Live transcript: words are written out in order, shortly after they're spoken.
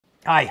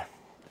Hi.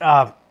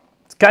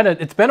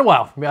 It's been a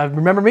while.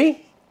 Remember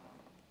me?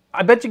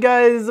 I bet you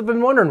guys have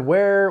been wondering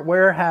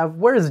where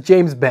has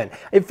James been?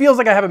 It feels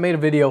like I haven't made a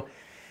video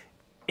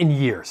in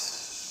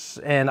years,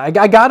 and I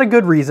got a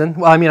good reason.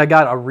 Well, I mean, I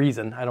got a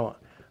reason. I don't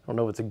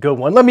know if it's a good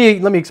one. Let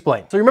me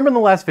explain. So remember in the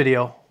last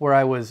video where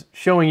I was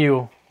showing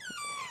you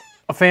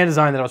a fan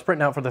design that I was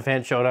printing out for the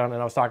Fan Showdown,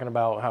 and I was talking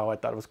about how I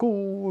thought it was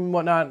cool and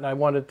whatnot, and I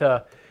wanted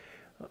to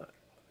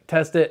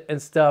test it and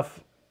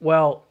stuff.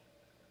 Well,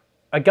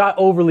 I got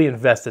overly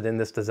invested in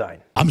this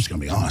design. I'm just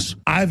gonna be honest.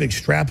 I've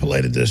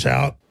extrapolated this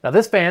out. Now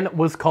this fan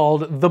was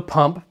called the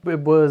Pump. It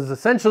was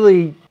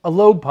essentially a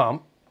load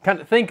pump. Kind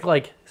of think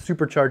like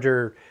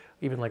supercharger,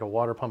 even like a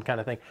water pump kind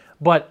of thing.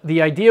 But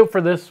the idea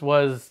for this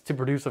was to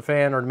produce a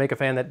fan, or to make a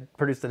fan that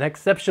produced an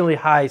exceptionally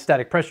high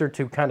static pressure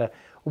to kind of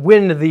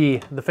win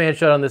the Fan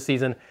Showdown this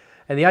season.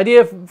 And the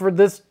idea for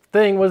this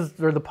thing was,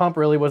 or the pump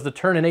really, was to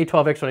turn an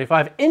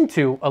A12X25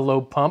 into a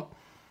load pump.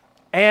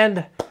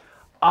 And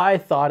I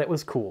thought it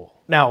was cool.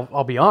 Now,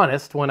 I'll be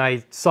honest, when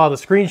I saw the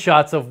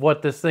screenshots of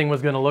what this thing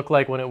was going to look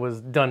like when it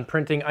was done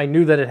printing, I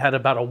knew that it had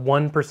about a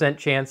 1%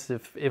 chance,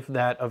 if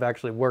that, of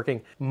actually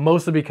working.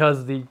 Mostly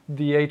because the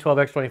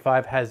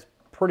A12X25 has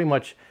pretty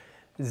much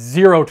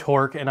zero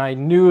torque, and I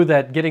knew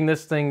that getting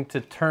this thing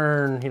to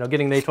turn,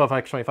 getting the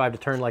A12X25 to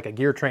turn like a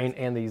gear train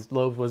and these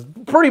lobes was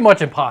pretty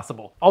much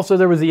impossible. Also,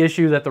 there was the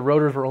issue that the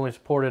rotors were only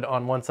supported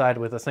on one side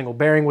with a single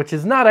bearing, which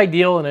is not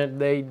ideal,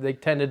 and they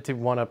tended to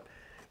want to,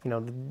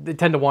 they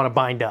tend to want to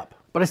bind up.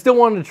 But I still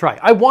wanted to try.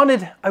 I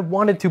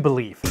wanted to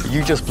believe.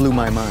 You just blew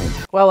my mind.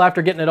 Well,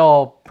 after getting it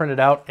all printed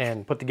out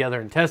and put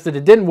together and tested,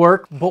 it didn't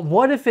work. But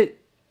what if it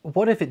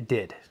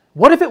did?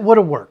 What if it would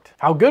have worked?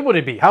 How good would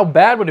it be? How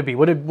bad would it be?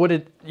 Would it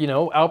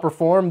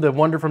outperform the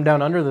Wonder from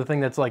Down Under, the thing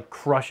that's like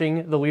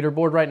crushing the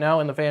leaderboard right now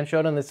in the Fan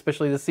Showdown,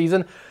 especially this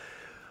season?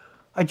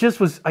 I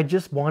just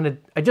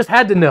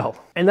had to know.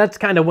 And that's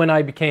kind of when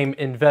I became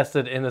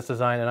invested in this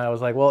design, and I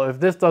was like, well,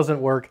 if this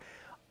doesn't work,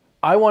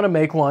 I want to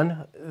make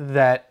one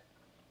that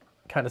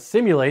kind of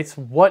simulates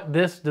what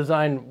this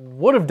design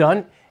would have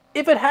done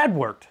if it had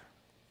worked.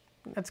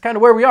 That's kind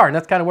of where we are, and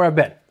that's kind of where I've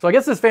been. So I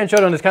guess this Fan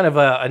Showdown is kind of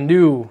a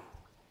new,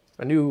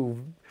 we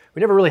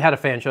never really had a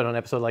Fan Showdown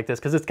episode like this,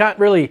 because it's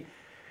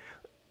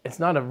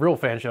not a real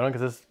Fan Showdown,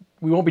 because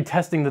we won't be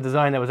testing the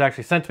design that was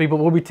actually sent to me, but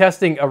we'll be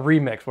testing a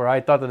remix where I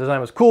thought the design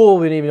was cool,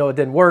 we didn't even know it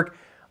didn't work.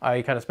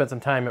 I kind of spent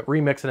some time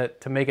remixing it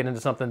to make it into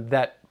something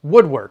that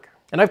would work.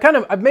 And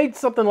I've made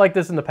something like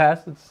this in the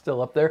past. It's still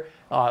up there.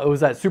 It was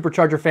that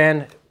supercharger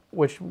fan,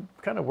 which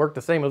kind of worked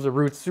the same. It was a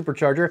Roots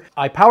supercharger.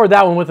 I powered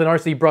that one with an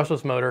RC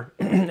brushless motor,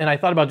 and I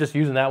thought about just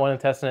using that one and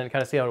testing it and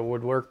kind of see how it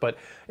would work. But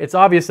it's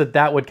obvious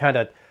that would kind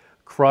of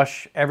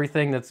crush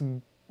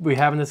everything we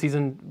have in the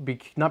season.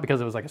 Not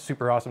because it was like a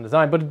super awesome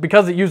design, but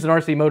because it used an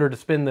RC motor to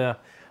spin the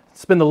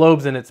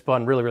lobes, and it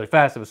spun really, really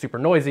fast. It was super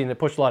noisy, and it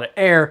pushed a lot of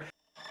air.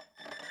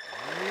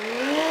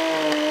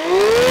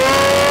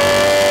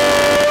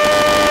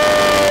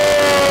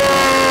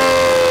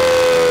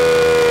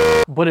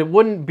 But it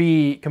wouldn't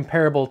be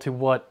comparable to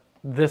what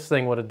this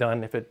thing would have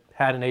done if it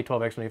had an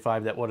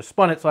A12X25 that would have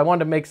spun it. So I wanted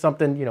to make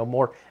something,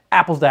 more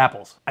apples to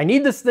apples. I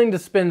need this thing to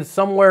spin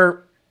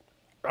somewhere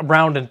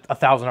around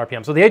 1,000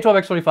 RPM. So the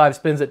A12X25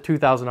 spins at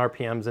 2,000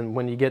 RPMs, and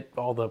when you get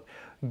all the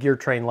gear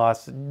train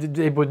loss,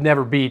 it would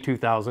never be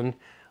 2,000.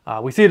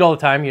 We see it all the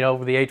time, the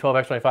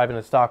A12X25 in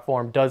its stock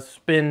form does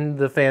spin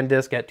the fan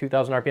disc at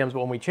 2,000 RPMs,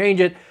 but when we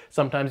change it,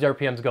 sometimes the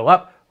RPMs go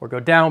up or go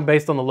down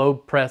based on the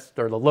load pressed,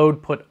 or the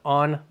load put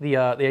on the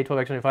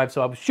A12X25.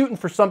 So I was shooting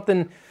for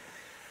something,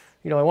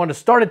 I wanted to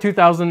start at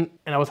 2,000,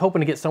 and I was hoping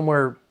to get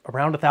somewhere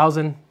around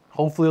 1,000,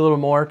 hopefully a little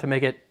more, to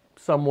make it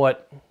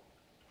somewhat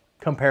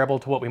comparable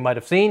to what we might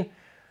have seen.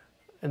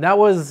 And that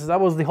was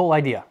the whole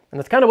idea. And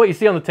that's kind of what you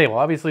see on the table.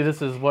 Obviously,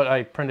 this is what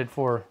I printed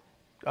for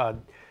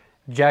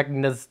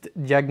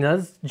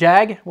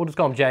Jagsnd. We'll just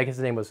call him Jag. His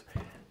name was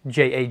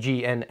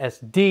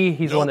Jagsnd.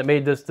 He's the one that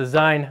made this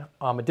design.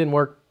 It didn't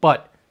work,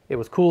 but it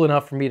was cool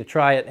enough for me to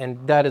try it,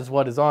 and that is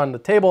what is on the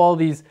table, all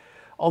these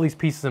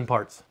pieces and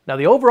parts. Now,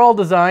 the overall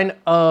design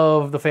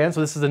of the fan,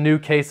 so this is a new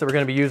case that we're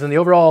going to be using. The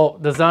overall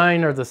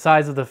design, or the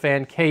size of the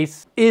fan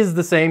case, is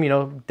the same,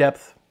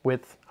 depth,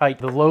 width, height.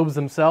 The lobes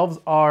themselves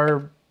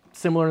are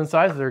similar in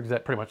size. They're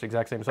pretty much the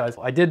exact same size.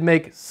 I did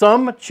make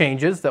some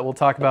changes that we'll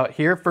talk about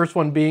here. First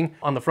one being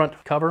on the front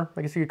cover,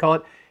 I guess you could call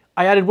it.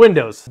 I added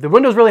windows. The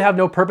windows really have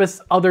no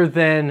purpose other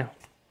than,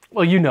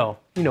 well, you know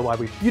why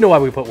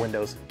we put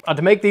windows.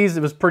 To make these,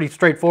 it was pretty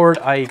straightforward.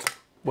 I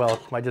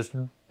just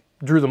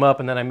drew them up,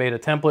 and then I made a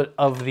template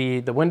of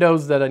the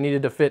windows that I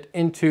needed to fit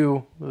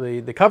into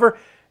the cover,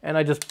 and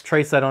I just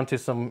traced that onto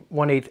some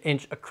 1/8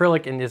 inch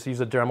acrylic and just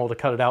use a Dremel to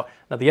cut it out.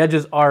 Now the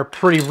edges are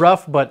pretty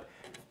rough, but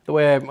the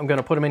way I'm going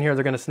to put them in here,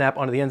 they're going to snap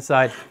onto the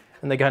inside,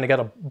 and they kind of got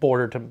a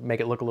border to make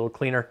it look a little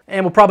cleaner.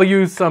 And we'll probably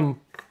use some,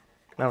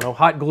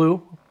 hot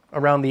glue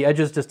around the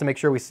edges just to make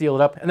sure we seal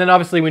it up. And then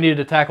obviously we needed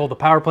to tackle the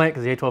power plant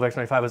because the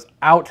A12X25 was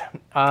out.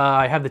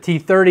 I have the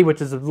T30,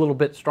 which is a little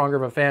bit stronger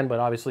of a fan, but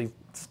obviously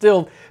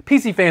still,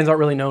 PC fans aren't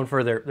really known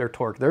for their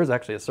torque. There's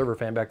actually a server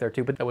fan back there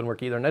too, but that wouldn't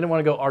work either. And I didn't want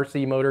to go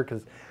RC motor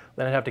because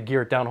then I'd have to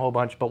gear it down a whole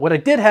bunch. But what I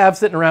did have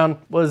sitting around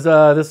was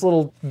this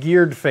little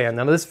geared fan.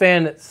 Now this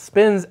fan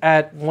spins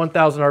at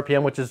 1,000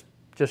 RPM, which is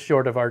just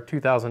short of our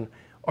 2,000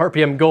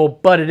 RPM goal,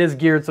 but it is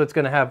geared, so it's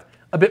gonna have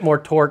a bit more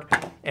torque,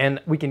 and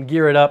we can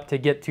gear it up to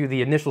get to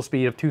the initial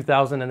speed of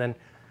 2,000 and then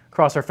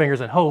cross our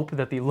fingers and hope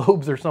that the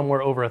lobes are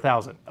somewhere over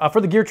 1,000.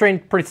 For the gear train,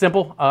 pretty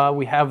simple.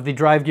 We have the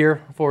drive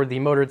gear for the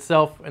motor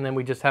itself, and then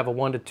we just have a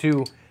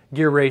 1-to-2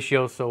 gear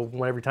ratio, so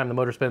every time the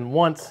motor spins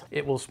once,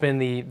 it will spin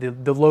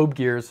the lobe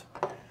gears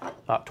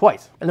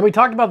twice. And then we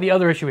talked about the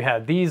other issue we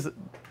had. These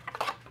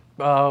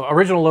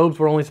original lobes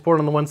were only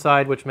supported on the one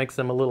side, which makes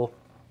them a little,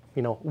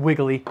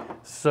 wiggly.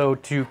 So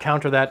to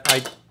counter that,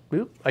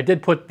 I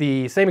did put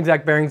the same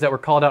exact bearings that were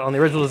called out on the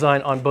original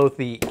design on both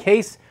the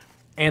case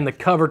and the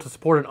cover to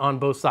support it on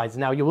both sides.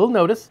 Now you will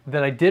notice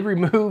that I did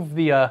remove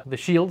the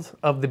shields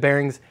of the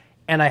bearings,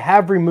 and I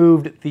have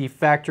removed the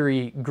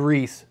factory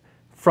grease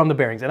from the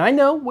bearings. And I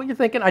know what you're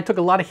thinking. I took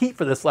a lot of heat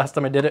for this last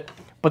time I did it,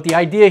 but the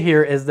idea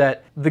here is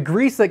that the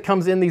grease that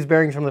comes in these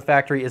bearings from the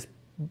factory is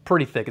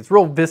pretty thick. It's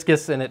real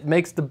viscous, and it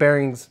makes the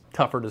bearings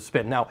tougher to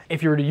spin. Now,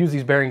 if you were to use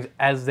these bearings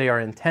as they are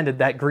intended,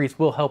 that grease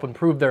will help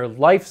improve their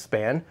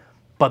lifespan,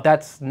 but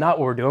that's not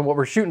what we're doing. What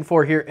we're shooting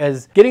for here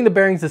is getting the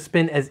bearings to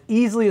spin as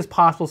easily as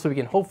possible so we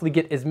can hopefully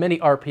get as many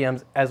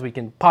RPMs as we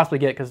can possibly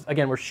get, because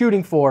again, we're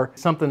shooting for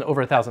something over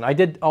 1,000. I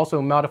did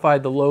also modify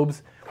the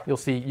lobes. You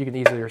can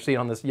easily see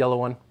on this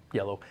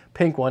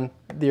pink one,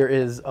 there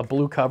is a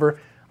blue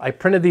cover. I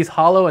printed these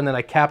hollow and then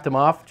I capped them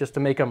off just to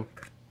make them,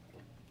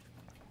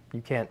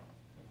 you can't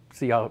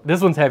see how,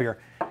 this one's heavier,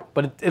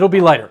 but it'll be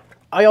lighter.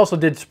 I also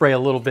did spray a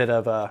little bit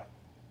of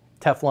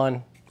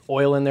Teflon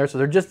oil in there, so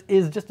there just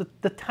is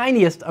the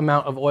tiniest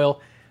amount of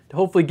oil to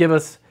hopefully give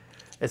us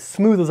as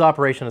smooth as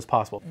operation as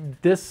possible.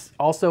 This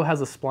also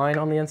has a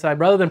spline on the inside.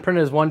 Rather than print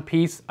it as one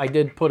piece, I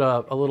did put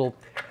a little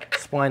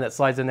spline that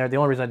slides in there. The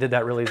only reason I did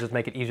that really is just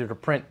make it easier to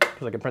print,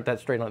 because I can print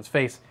that straight on its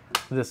face,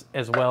 this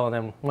as well, and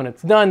then when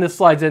it's done, this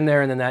slides in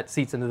there and then that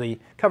seats into the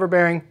cover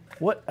bearing.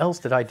 What else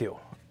did I do?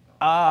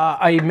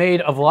 I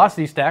made a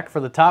velocity stack for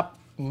the top,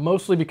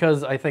 mostly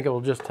because I think it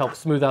will just help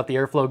smooth out the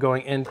airflow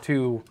going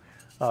into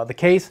the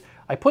case.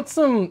 I put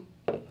some,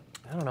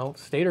 I don't know,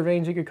 stator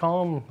vanes you could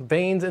call them,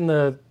 vanes in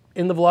the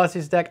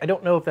velocity stack. I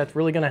don't know if that's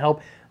really going to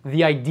help.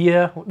 The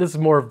idea, this is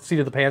more of seat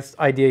of the pants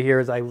idea here,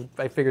 is I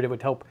figured it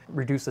would help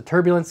reduce the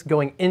turbulence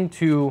going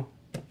into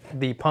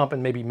the pump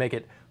and maybe make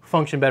it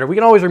function better. We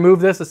can always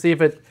remove this to see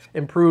if it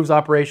improves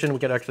operation. We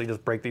could actually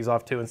just break these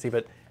off too and see if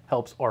it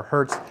helps or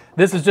hurts.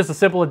 This is just a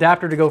simple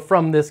adapter to go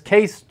from this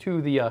case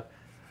to the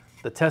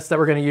test that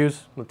we're going to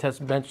use, the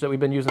test bench that we've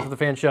been using for the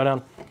Fan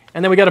Showdown.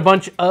 And then we got a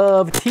bunch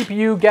of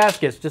TPU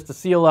gaskets just to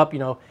seal up,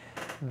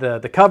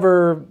 the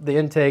cover, the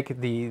intake,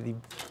 the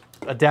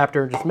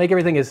adapter, just make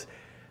everything as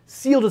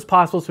sealed as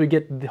possible so we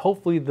get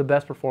hopefully the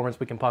best performance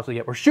we can possibly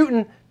get. We're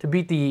shooting to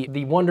beat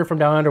the Wonder from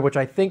Down Under, which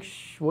I think,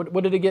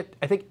 what did it get?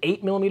 I think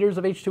 8 millimeters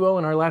of H2O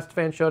in our last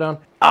Fan Showdown.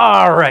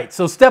 All right,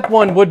 so step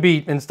one would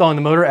be installing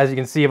the motor. As you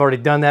can see, I've already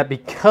done that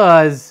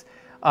because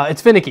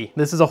it's finicky.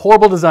 This is a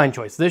horrible design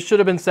choice. This should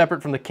have been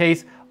separate from the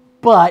case,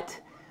 but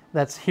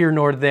that's here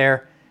nor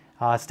there.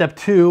 Step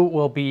two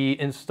will be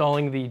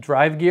installing the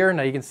drive gear.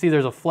 Now you can see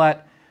there's a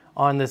flat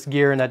on this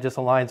gear, and that just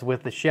aligns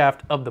with the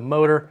shaft of the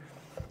motor.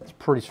 It's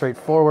pretty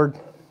straightforward.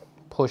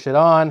 Push it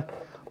on,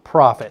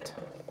 profit.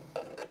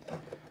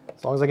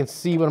 As long as I can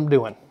see what I'm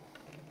doing.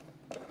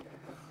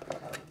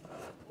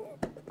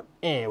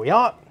 There we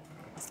are.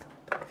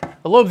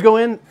 The lobes go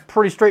in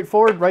pretty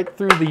straightforward, right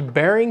through the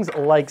bearings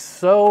like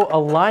so.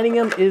 Aligning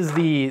them is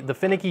the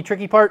finicky,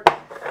 tricky part.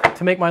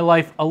 To make my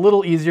life a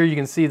little easier, you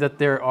can see that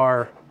there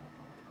are,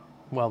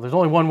 well, there's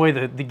only one way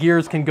that the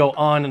gears can go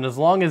on, and as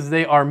long as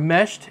they are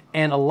meshed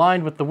and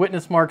aligned with the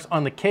witness marks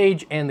on the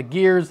cage and the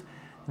gears,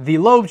 the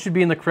lobe should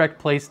be in the correct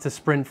place to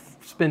spin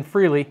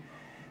freely.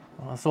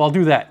 So I'll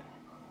do that.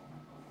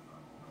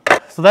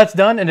 So that's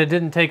done, and it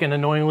didn't take an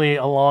annoyingly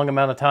a long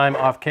amount of time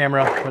off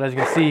camera, but as you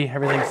can see,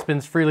 everything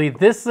spins freely.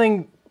 This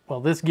thing,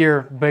 well, this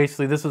gear,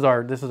 basically, this is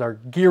our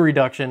gear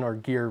reduction or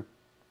gear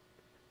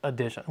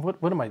addition. What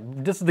am I,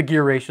 this is the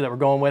gear ratio that we're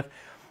going with.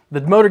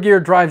 The motor gear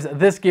drives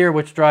this gear,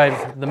 which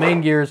drives the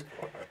main gears,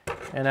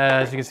 and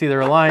as you can see,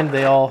 they're aligned.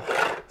 They all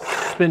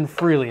spin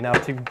freely. Now,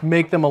 to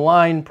make them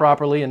align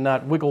properly and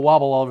not wiggle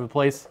wobble all over the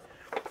place,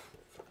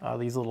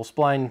 these little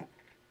spline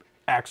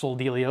axle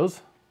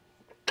dealios,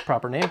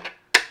 proper name,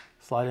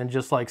 slide in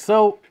just like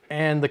so,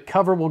 and the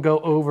cover will go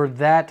over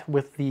that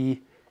with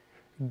the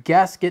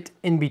gasket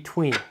in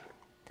between.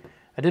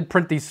 I did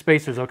print these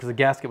spacers though, because the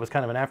gasket was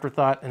kind of an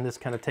afterthought, and this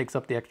kind of takes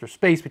up the extra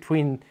space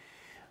between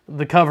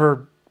the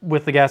cover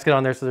with the gasket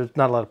on there, so there's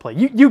not a lot of play.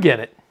 You get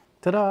it.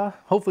 Ta-da!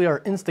 Hopefully our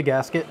Insta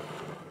gasket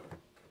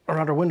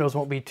around our windows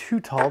won't be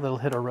too tall. That'll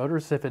hit our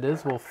rotors. If it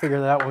is, we'll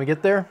figure that out when we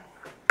get there.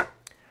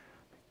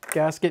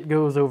 Gasket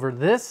goes over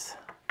this,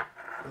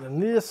 and then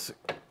this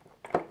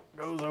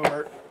goes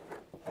over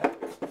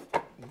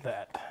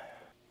that.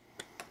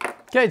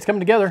 Okay, it's coming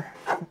together.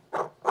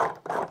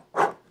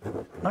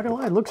 Not gonna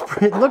lie, it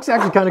looks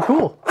actually kind of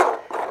cool.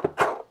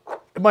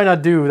 It might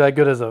not do that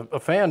good as a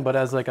fan, but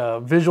as like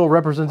a visual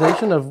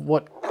representation of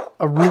what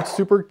a root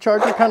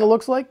supercharger kind of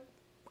looks like,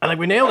 I think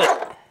we nailed it.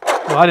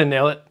 Well, I didn't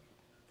nail it.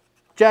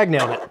 Jag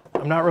nailed it.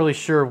 I'm not really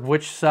sure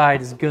which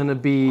side is gonna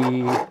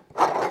be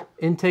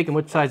intake and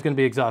which side is gonna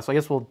be exhaust. So I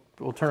guess we'll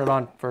turn it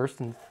on first,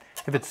 and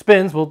if it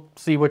spins, we'll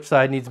see which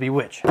side needs to be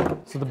which.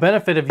 So the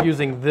benefit of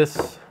using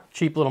this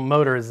cheap little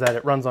motor is that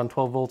it runs on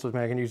 12 volts, which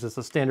I can use as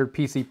a standard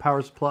PC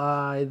power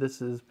supply.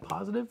 This is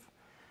positive,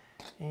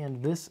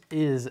 and this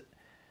is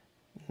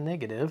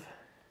negative.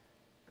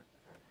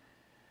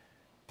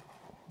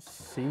 Let's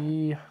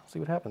see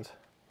what happens.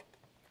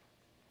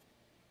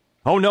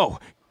 Oh no!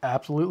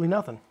 Absolutely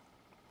nothing.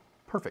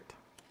 Perfect.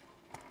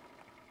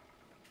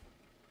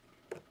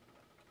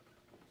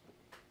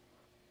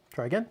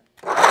 Try again.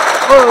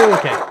 Oh,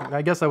 okay.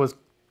 I guess I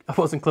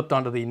wasn't clipped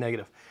onto the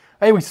negative.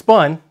 Hey, we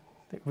spun.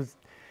 It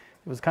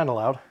was kind of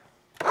loud.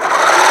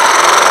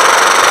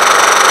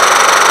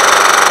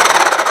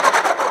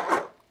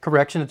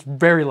 Correction, it's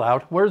very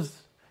loud.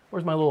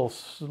 Where's my little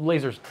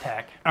laser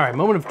tack? All right,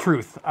 moment of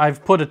truth.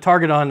 I've put a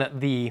target on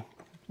the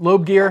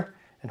lobe gear,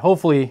 and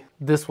hopefully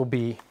this will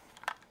be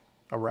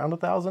around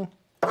 1,000.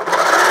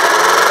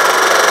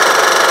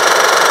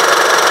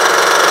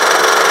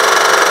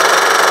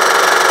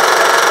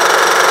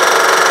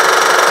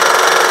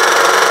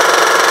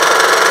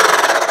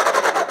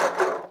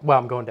 Wow,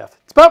 I'm going deaf.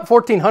 It's about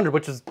 1,400,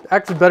 which is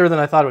actually better than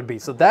I thought it would be.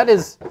 So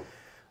that's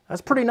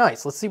pretty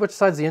nice. Let's see which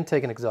side's the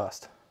intake and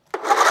exhaust.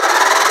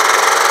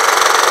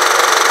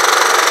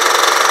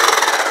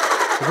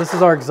 So this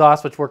is our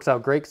exhaust, which works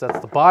out great because that's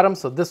the bottom.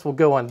 So this will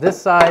go on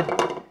this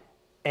side,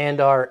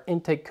 and our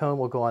intake cone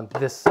will go on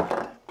this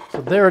side.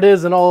 So there it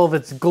is in all of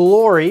its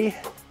glory.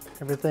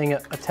 Everything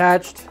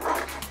attached.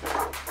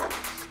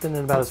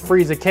 Spinning about as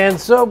free as it can.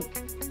 So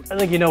I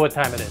think you know what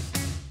time it is.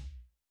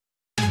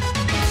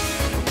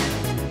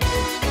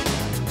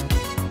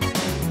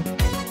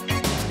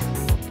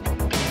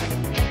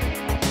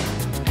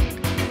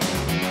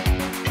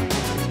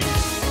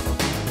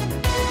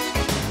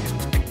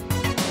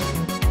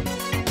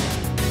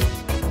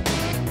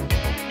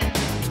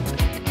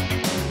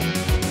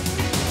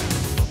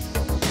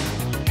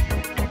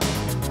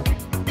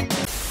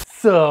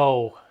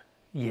 So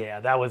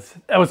yeah, that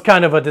was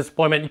kind of a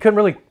disappointment. You couldn't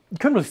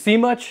really see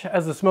much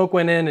as the smoke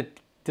went in. It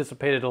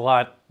dissipated a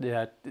lot.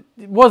 Yeah,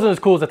 it wasn't as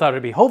cool as I thought it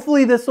would be.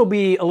 Hopefully this will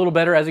be a little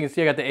better. As you can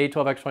see, I got the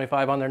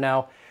A12X25 on there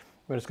now.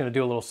 We're just gonna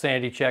do a little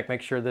sanity check,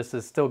 make sure this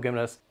is still giving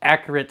us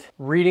accurate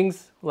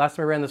readings. Last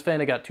time I ran this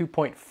fan, I got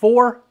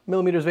 2.4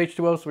 millimeters of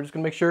H2O, so we're just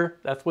gonna make sure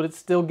that's what it's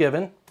still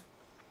giving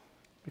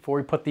before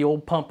we put the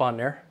old pump on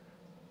there.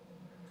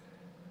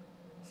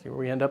 See where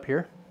we end up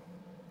here.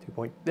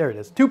 There it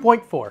is,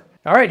 2.4.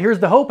 All right, here's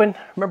the hoping.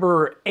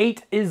 Remember,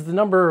 8 is the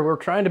number we're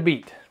trying to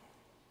beat.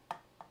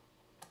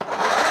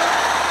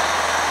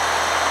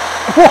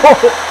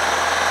 Whoa!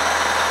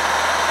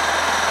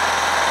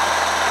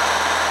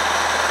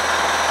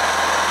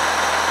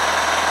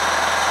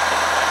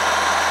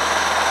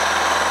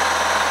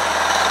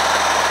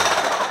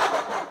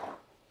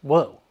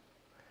 Whoa,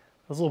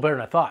 that was a little better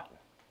than I thought.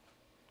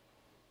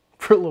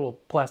 For a little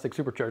plastic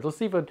supercharge. Let's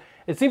see if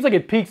it seems like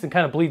it peaks and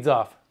kind of bleeds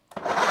off.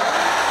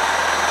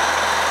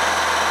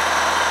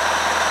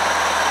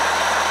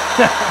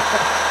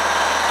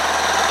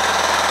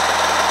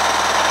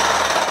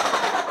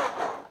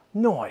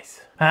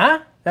 Noise. Huh?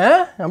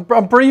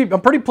 I'm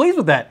pretty pleased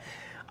with that.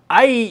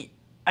 I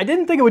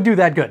didn't think it would do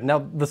that good.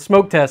 Now the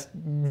smoke test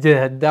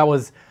that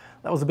was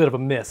a bit of a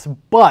miss,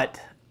 but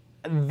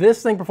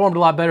this thing performed a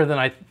lot better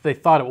than they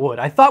thought it would.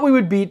 I thought we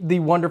would beat the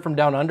Wonder from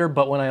Down Under,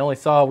 but when I only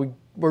saw we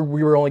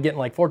were only getting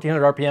like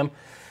 1,400 RPM,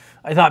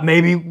 I thought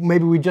maybe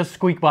we just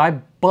squeak by,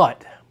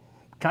 but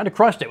kind of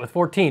crushed it with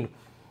 14.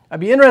 I'd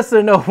be interested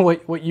to know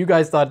what you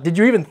guys thought. Did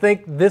you even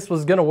think this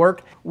was gonna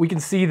work? We can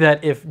see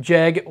that if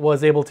Jag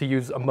was able to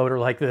use a motor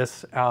like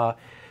this,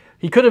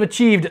 he could have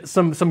achieved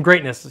some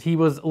greatness. He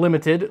was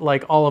limited,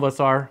 like all of us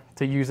are,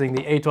 to using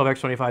the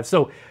A12X25.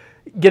 So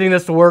getting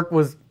this to work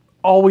was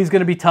always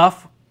gonna be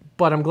tough,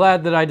 but I'm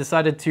glad that I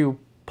decided to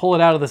pull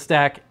it out of the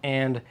stack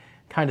and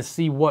kind of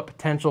see what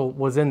potential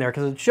was in there,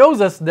 because it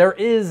shows us there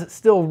is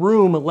still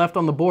room left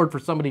on the board for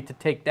somebody to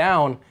take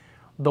down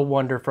the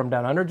Wonder from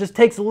Down Under. It just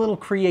takes a little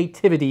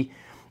creativity,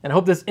 and I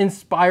hope this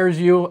inspires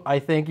you. I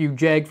thank you,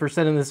 Jag, for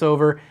sending this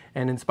over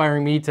and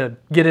inspiring me to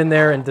get in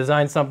there and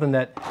design something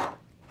that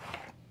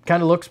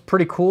kind of looks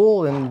pretty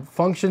cool and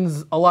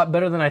functions a lot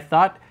better than I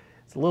thought.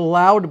 It's a little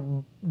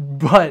loud,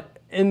 but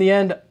in the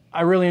end,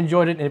 I really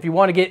enjoyed it. And if you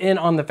want to get in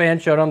on the Fan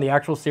Showdown, the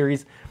actual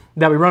series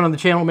that we run on the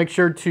channel, make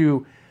sure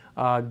to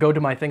go to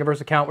my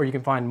Thingiverse account where you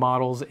can find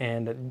models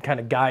and kind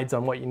of guides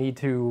on what you need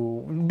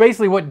to,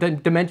 basically what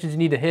dimensions you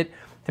need to hit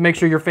to make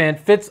sure your fan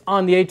fits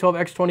on the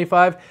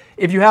A12X25.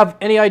 If you have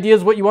any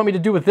ideas what you want me to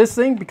do with this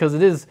thing, because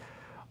it is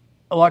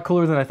a lot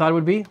cooler than I thought it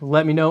would be,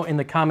 let me know in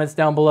the comments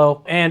down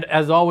below. And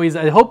as always,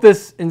 I hope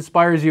this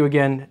inspires you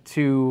again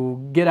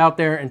to get out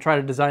there and try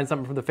to design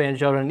something for the Fan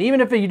Showdown. And even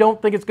if you don't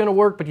think it's gonna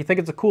work, but you think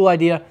it's a cool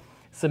idea,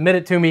 submit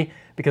it to me,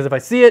 because if I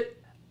see it,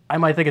 I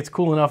might think it's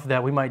cool enough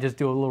that we might just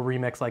do a little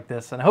remix like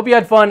this. And I hope you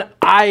had fun.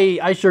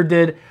 I sure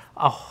did.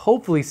 I'll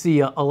hopefully see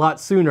you a lot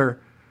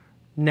sooner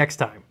next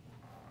time.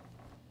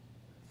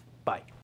 Bye.